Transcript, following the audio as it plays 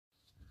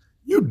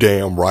You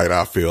damn right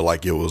I feel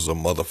like it was a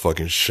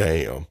motherfucking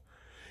sham.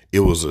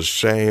 It was a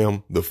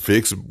sham. The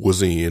fix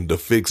was in. The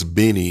fix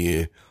been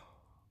in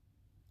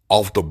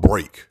off the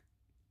break.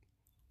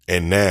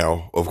 And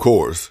now, of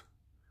course,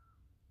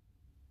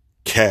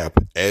 Cap,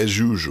 as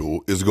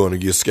usual, is going to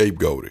get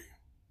scapegoated.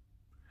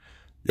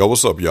 Yo,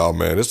 what's up, y'all,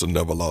 man? It's the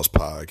Nevahlost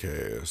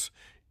podcast.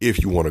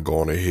 If you want to go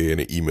on ahead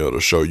and email the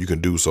show, you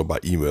can do so by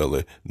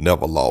emailing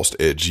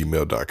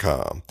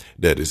nevahlost@gmail.com.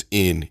 That is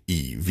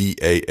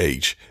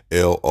Nevahlost.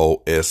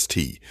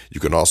 You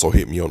can also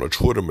hit me on the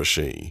Twitter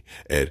machine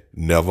at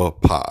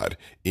Nevapod,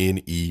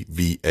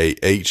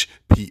 Nevahpod.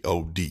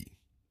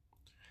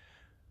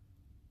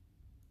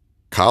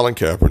 Colin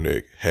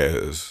Kaepernick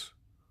has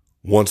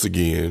once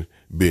again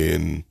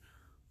been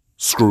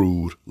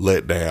screwed,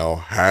 let down,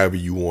 however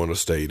you want to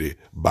state it,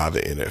 by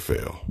the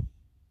NFL.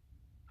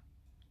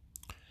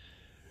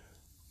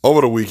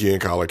 Over the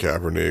weekend, Colin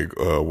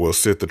Kaepernick was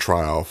set the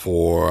trial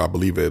for, I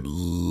believe at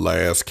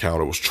last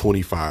count, it was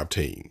 25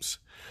 teams.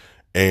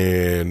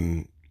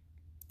 And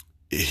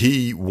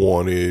he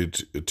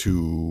wanted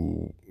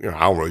to, I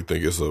don't really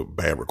think it's a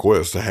bad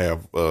request to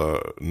have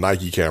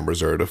Nike cameras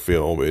there to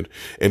film it.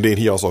 And then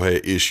he also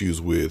had issues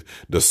with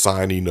the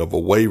signing of a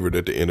waiver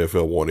that the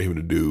NFL wanted him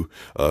to do,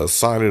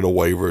 signing a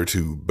waiver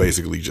to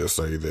basically just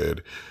say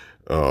that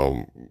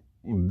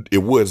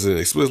it wasn't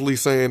explicitly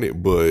saying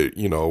it, but,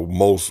 you know,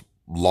 most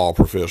law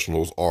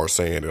professionals are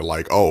saying it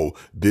like, oh,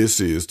 this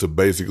is to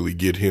basically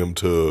get him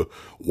to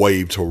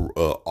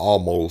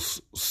almost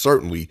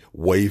certainly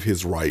waive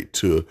his right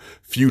to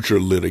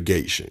future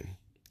litigation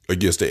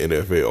against the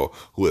NFL,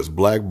 who has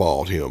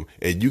blackballed him.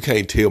 And you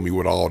can't tell me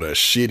with all that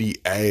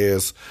shitty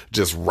ass,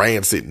 just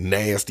rancid,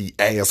 nasty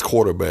ass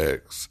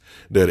quarterbacks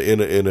that in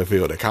the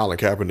NFL that Colin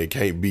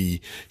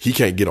Kaepernick he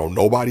can't get on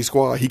nobody's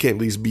squad. He can't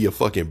at least be a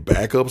fucking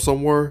backup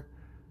somewhere.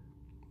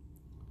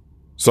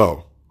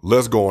 So,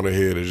 let's go on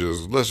ahead and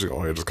just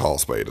call a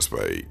spade a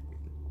spade.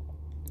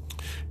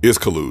 It's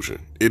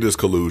collusion. It is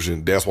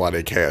collusion. That's why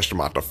they cashed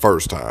him out the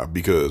first time,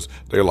 because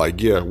they're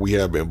like, yeah, we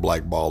have been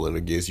blackballing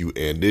against you,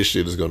 and this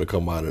shit is going to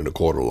come out in the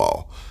court of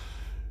law.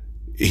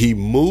 He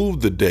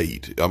moved the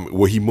date.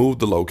 He moved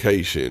the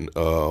location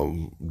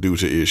due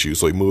to issues.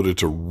 So he moved it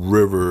to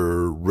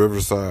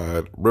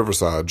Riverside,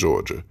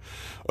 Georgia,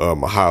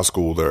 a high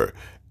school there.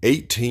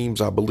 8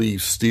 teams, I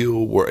believe,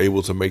 still were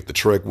able to make the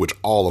trek, which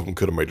all of them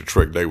could have made the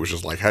trek. They was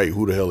just like, hey,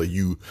 who the hell are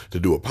you to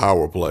do a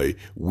power play?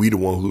 We the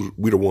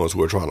ones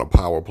who are trying to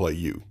power play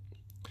you.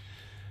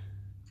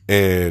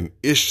 And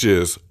it's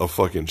just a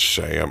fucking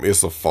sham.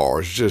 It's a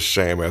farce, just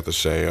sham after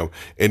sham.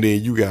 And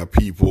then you got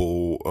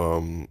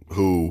people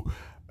who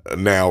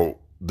now,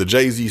 the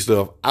Jay-Z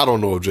stuff, I don't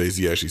know if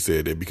Jay-Z actually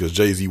said that, because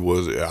Jay-Z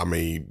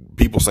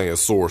people saying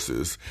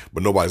sources,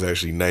 but nobody's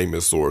actually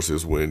naming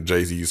sources when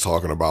Jay-Z's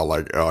talking about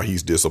like,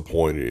 he's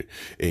disappointed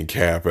in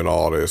Cap and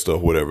all that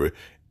stuff, whatever.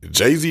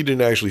 Jay-Z didn't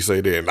actually say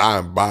that, and I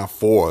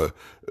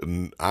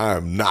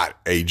am not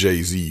a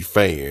Jay-Z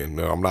fan.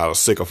 I'm not a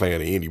sicker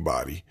fan of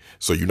anybody.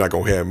 So you're not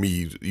going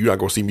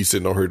to see me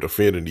sitting on here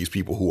defending these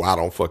people who I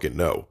don't fucking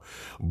know.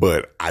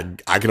 But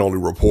I can only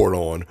report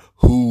on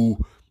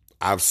who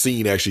I've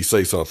seen actually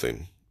say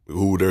something,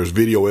 who there's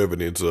video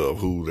evidence of,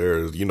 who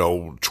there's,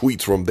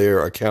 tweets from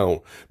their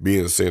account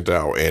being sent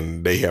out,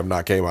 and they have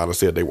not came out and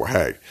said they were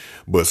hacked.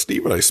 But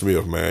Stephen A.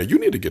 Smith, man, you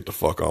need to get the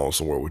fuck on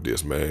somewhere with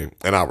this, man.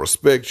 And I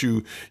respect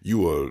you.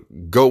 You a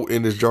GOAT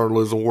in this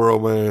journalism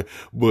world, man,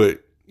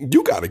 but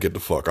you got to get the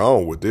fuck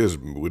on with this,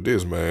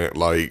 man.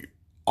 Like,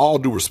 all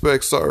due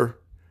respect, sir.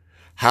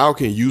 How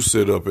can you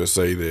sit up and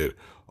say that,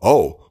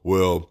 oh,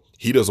 well,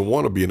 he doesn't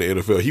want to be in the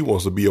NFL. He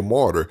wants to be a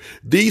martyr.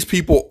 These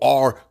people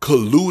are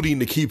colluding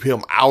to keep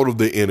him out of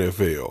the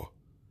NFL.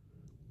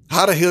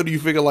 How the hell do you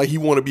figure like he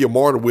want to be a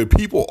martyr when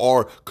people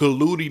are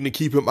colluding to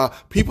keep him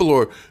out? People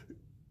are,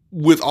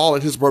 with all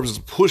of his purposes,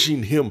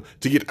 pushing him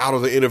to get out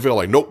of the NFL.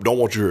 Like, nope, don't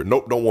want you here.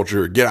 Nope, don't want you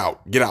here. Get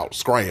out,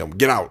 scram,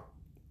 get out.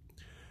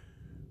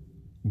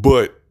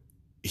 But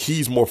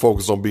he's more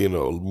focused on being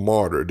a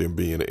martyr than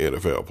being an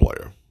NFL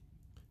player.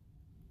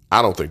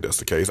 I don't think that's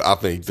the case. I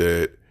think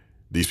that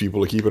these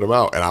people are keeping him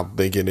out. And I'm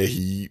thinking that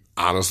he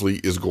honestly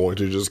is going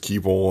to just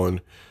keep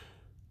on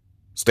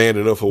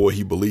standing up for what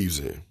he believes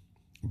in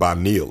by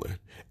kneeling.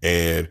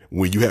 And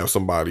when you have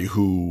somebody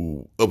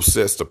who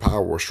upsets the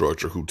power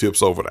structure, who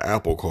tips over the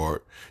apple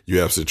cart, you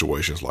have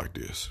situations like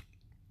this.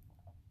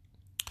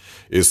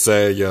 It's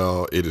sad,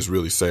 y'all. It is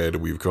really sad that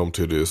we've come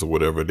to this or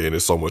whatever. Then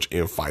there's so much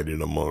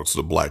infighting amongst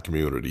the black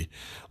community.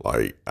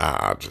 Like,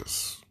 I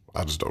just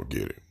don't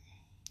get it.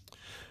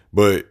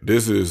 But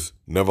this is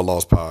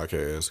Nevahlost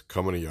podcast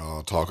coming to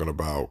y'all talking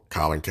about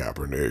Colin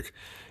Kaepernick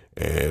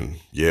and,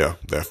 yeah,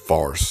 that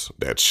farce,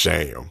 that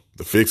sham.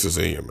 The fix is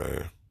in,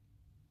 man.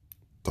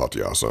 Talk to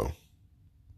y'all soon.